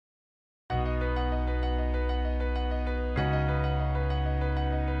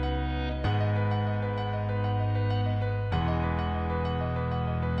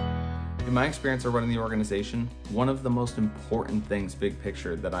In my experience of running the organization, one of the most important things big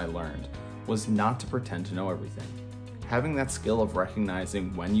picture that I learned was not to pretend to know everything. Having that skill of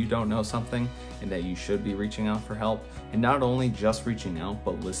recognizing when you don't know something and that you should be reaching out for help, and not only just reaching out,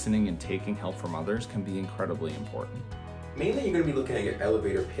 but listening and taking help from others can be incredibly important. Mainly you're going to be looking at your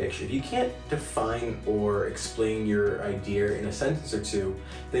elevator pitch. If you can't define or explain your idea in a sentence or two,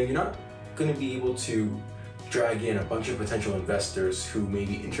 then you're not going to be able to drag in a bunch of potential investors who may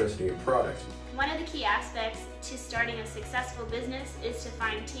be interested in your product. One of the key aspects to starting a successful business is to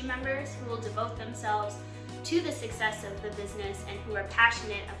find team members who will devote themselves to the success of the business and who are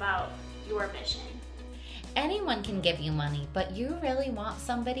passionate about your mission. Anyone can give you money, but you really want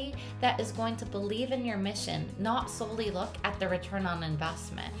somebody that is going to believe in your mission, not solely look at the return on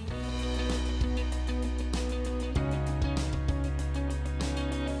investment.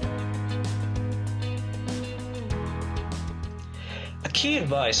 Key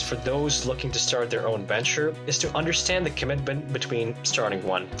advice for those looking to start their own venture is to understand the commitment between starting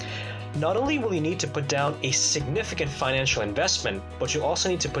one. Not only will you need to put down a significant financial investment, but you'll also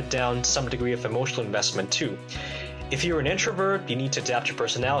need to put down some degree of emotional investment too. If you're an introvert, you need to adapt your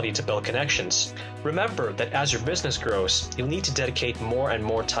personality to build connections. Remember that as your business grows, you'll need to dedicate more and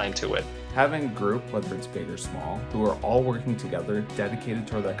more time to it. Having a group, whether it's big or small, who are all working together, dedicated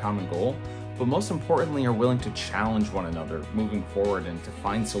toward that common goal, but most importantly are willing to challenge one another moving forward and to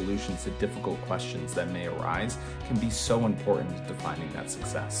find solutions to difficult questions that may arise can be so important to defining that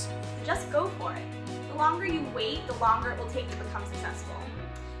success. Just go for it. The longer you wait, the longer it will take to become successful.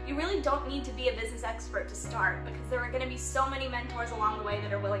 You really don't need to be a business expert to start because there are going to be so many mentors along the way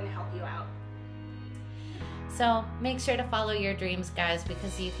that are willing to help you out. So make sure to follow your dreams, guys,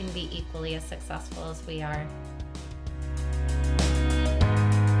 because you can be equally as successful as we are.